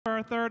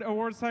our third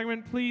award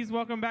segment. Please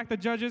welcome back the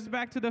judges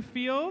back to the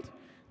field.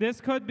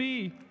 This could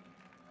be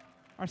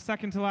our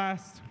second to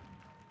last.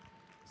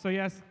 So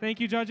yes, thank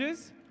you,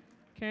 judges.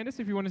 Candace,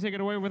 if you want to take it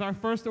away with our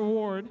first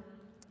award.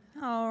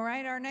 All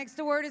right, our next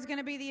award is going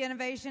to be the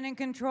Innovation and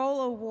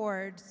Control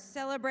Award.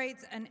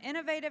 Celebrates an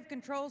innovative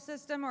control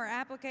system or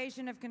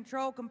application of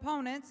control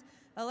components,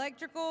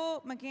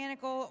 electrical,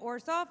 mechanical, or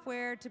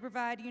software to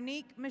provide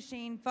unique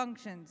machine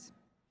functions.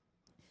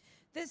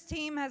 This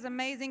team has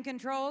amazing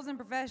controls and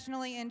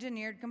professionally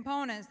engineered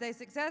components. They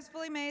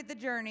successfully made the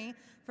journey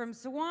from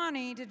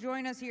Sewanee to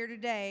join us here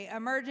today,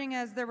 emerging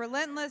as the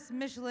relentless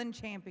Michelin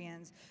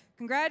champions.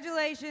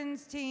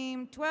 Congratulations,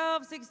 Team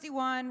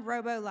 1261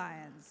 Robo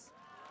Lions.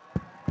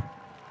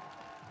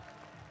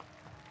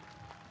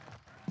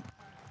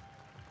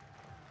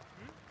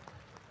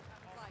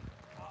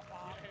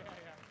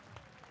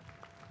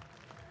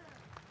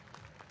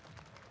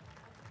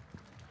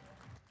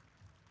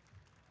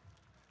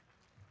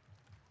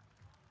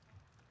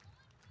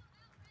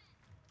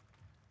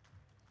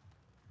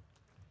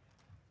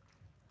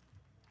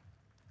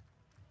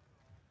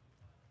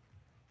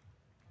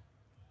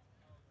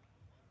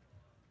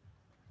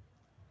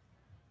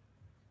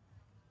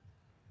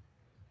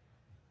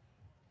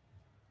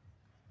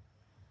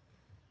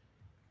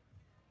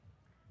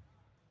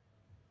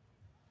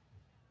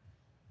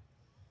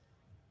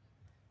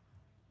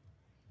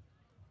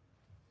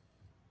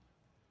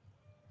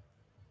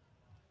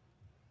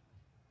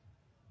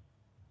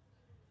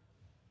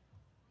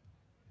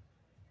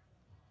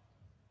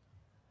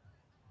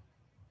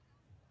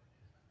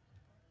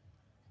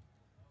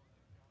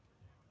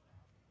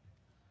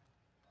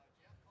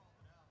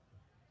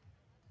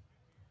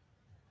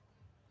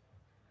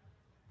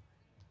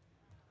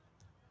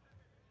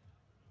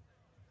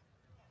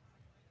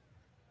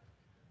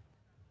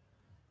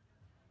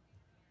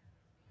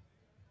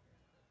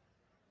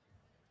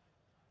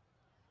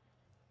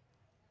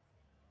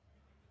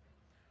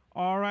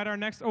 All right, our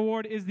next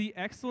award is the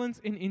Excellence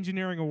in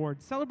Engineering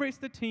Award. Celebrates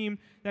the team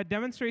that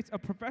demonstrates a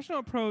professional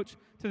approach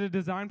to the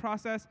design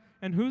process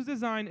and whose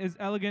design is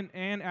elegant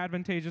and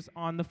advantageous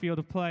on the field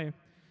of play.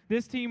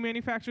 This team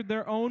manufactured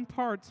their own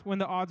parts when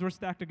the odds were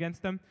stacked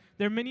against them.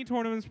 Their mini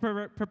tournaments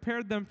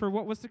prepared them for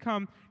what was to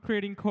come,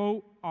 creating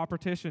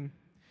co-opetition.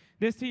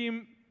 This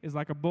team is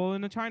like a bull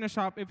in a china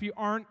shop if you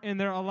aren't in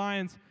their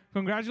alliance.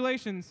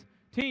 Congratulations,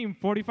 Team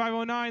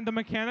 4509, the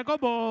Mechanical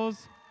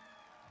Bulls.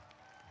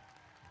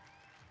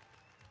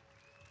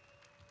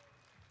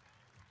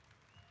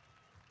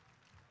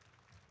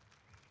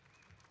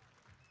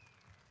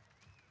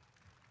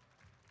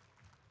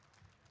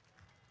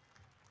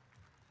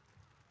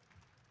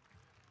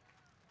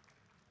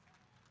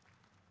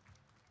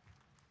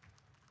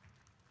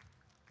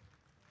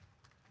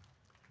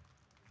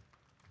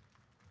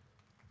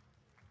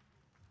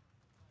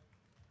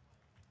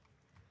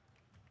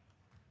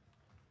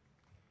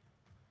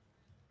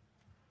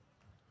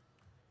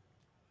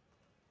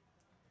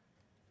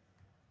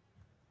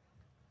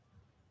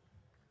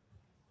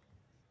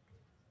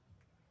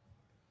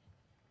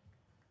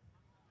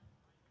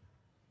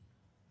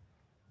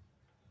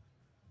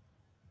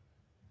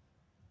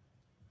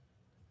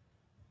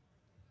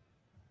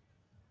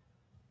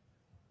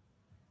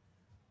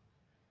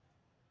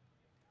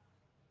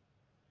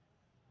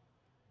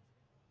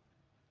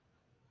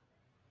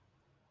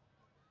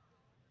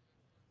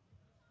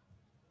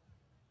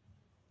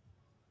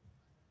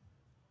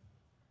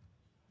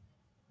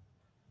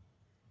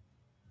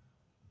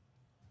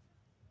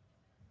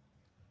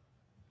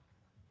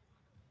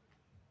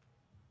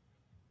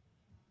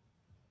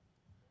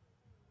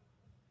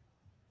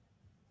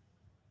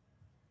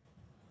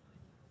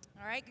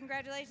 All right,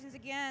 congratulations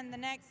again. The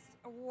next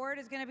award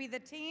is going to be the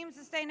Team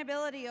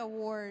Sustainability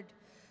Award,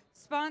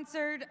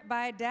 sponsored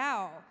by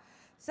Dow.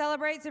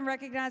 Celebrates and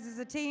recognizes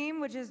a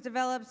team which has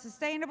developed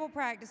sustainable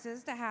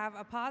practices to have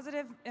a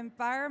positive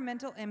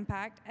environmental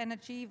impact and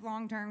achieve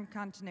long-term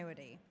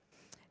continuity.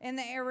 In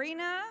the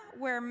arena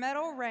where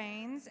metal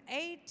reigns,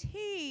 a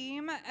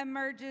team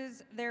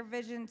emerges, their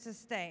vision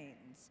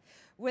sustains.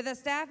 With a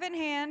staff in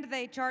hand,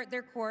 they chart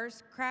their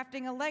course,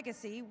 crafting a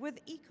legacy with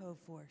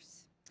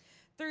EcoForce.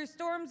 Through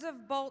storms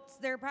of bolts,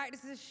 their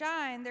practices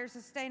shine, their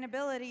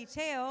sustainability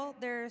tale,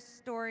 their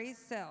story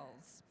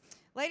sells.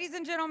 Ladies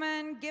and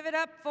gentlemen, give it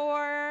up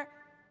for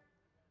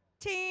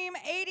Team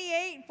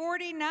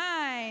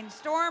 8849,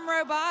 Storm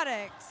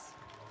Robotics.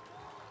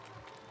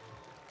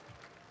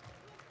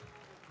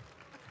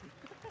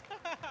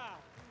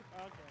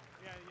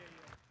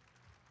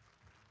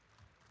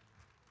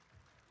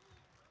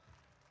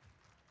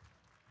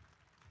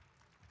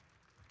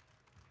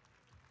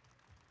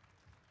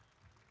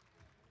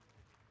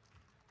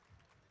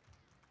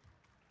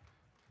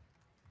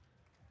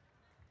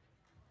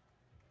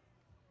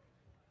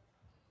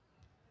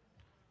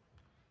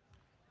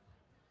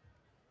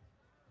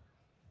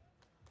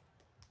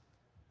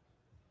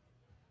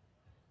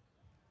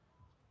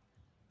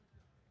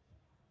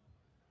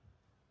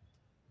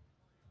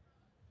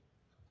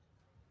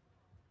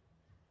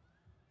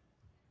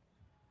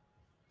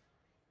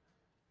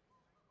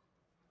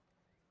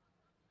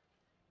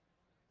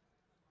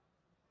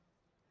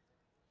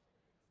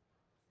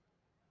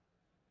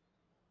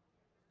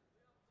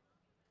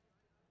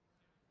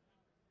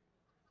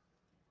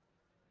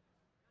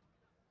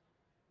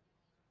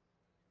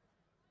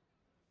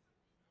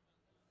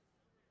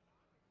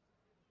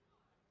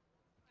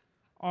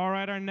 All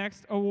right, our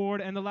next award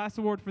and the last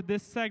award for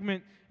this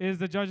segment is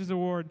the Judges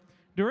Award.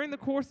 During the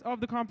course of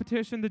the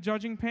competition, the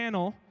judging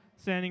panel,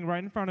 standing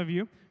right in front of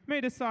you,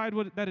 may decide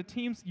that a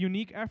team's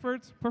unique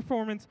efforts,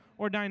 performance,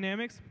 or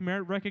dynamics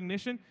merit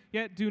recognition,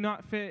 yet do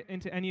not fit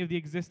into any of the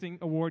existing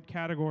award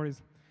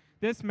categories.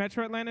 This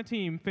Metro Atlanta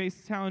team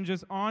faced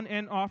challenges on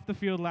and off the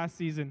field last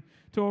season.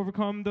 To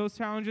overcome those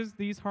challenges,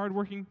 these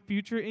hardworking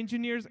future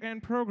engineers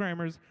and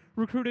programmers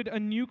recruited a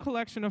new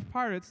collection of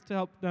pirates to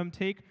help them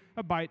take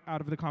a bite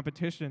out of the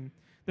competition.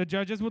 The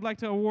judges would like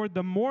to award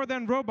the More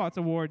Than Robots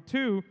Award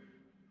to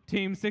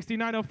Team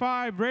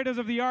 6905, Raiders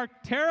of the Ark,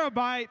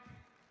 Terabyte.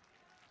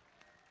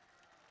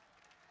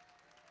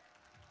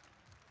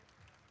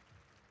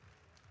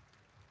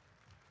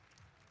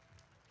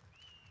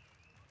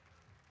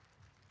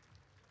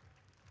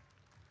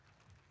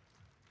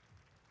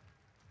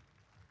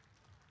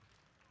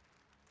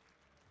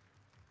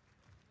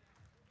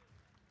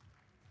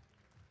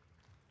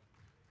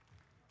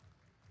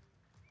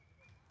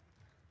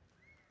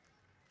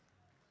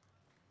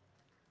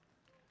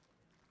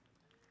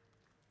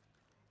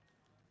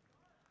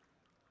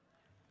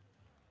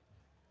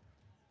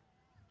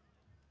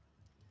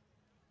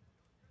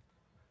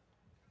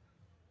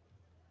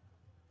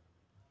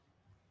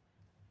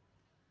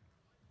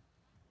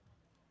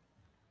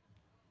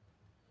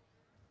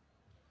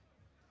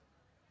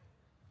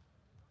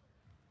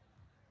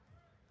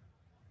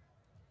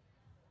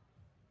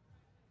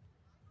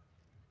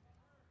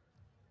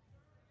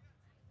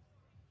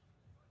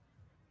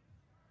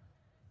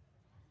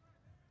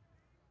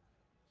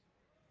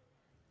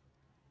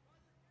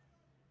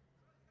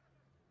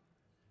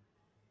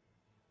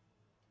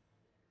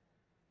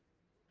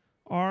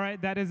 All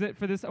right, that is it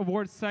for this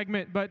awards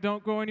segment, but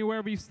don't go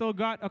anywhere. We've still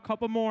got a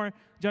couple more.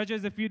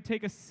 Judges, if you'd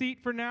take a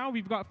seat for now,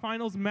 we've got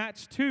finals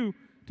match 2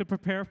 to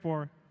prepare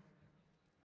for.